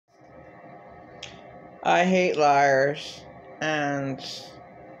I hate liars, and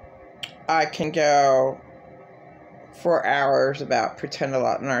I can go for hours about pretend a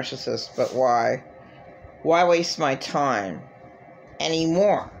lot narcissists, but why? Why waste my time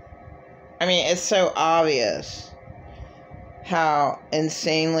anymore? I mean, it's so obvious how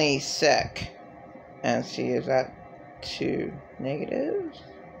insanely sick. And see, is that two negatives?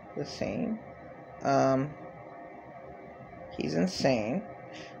 The same? He's insane.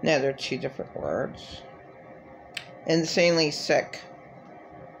 No, they're two different words. Insanely sick.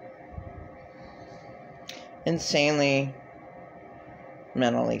 Insanely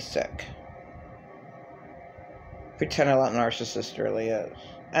mentally sick. Pretend a lot narcissist really is.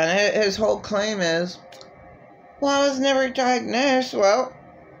 And his whole claim is, well, I was never diagnosed. Well,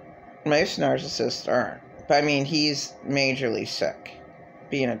 most narcissists aren't. But I mean, he's majorly sick.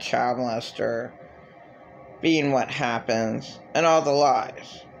 Being a child molester, being what happens, and all the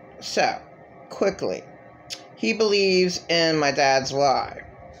lies. So, quickly, he believes in my dad's lie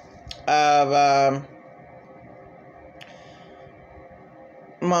of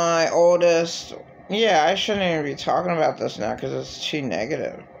my oldest. Yeah, I shouldn't even be talking about this now because it's too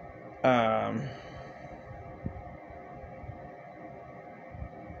negative.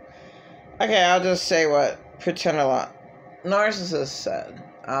 Okay, I'll just say what pretend a lot narcissist said.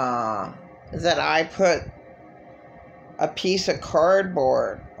 That I put a piece of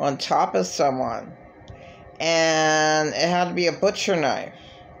cardboard on top of someone, and it had to be a butcher knife,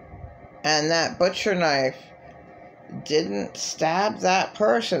 and that butcher knife didn't stab that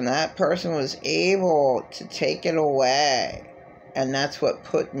person. That person was able to take it away, and that's what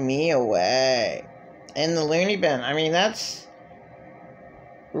put me away in the loony bin. I mean, that's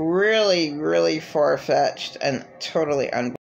really, really far-fetched and totally unbelievable.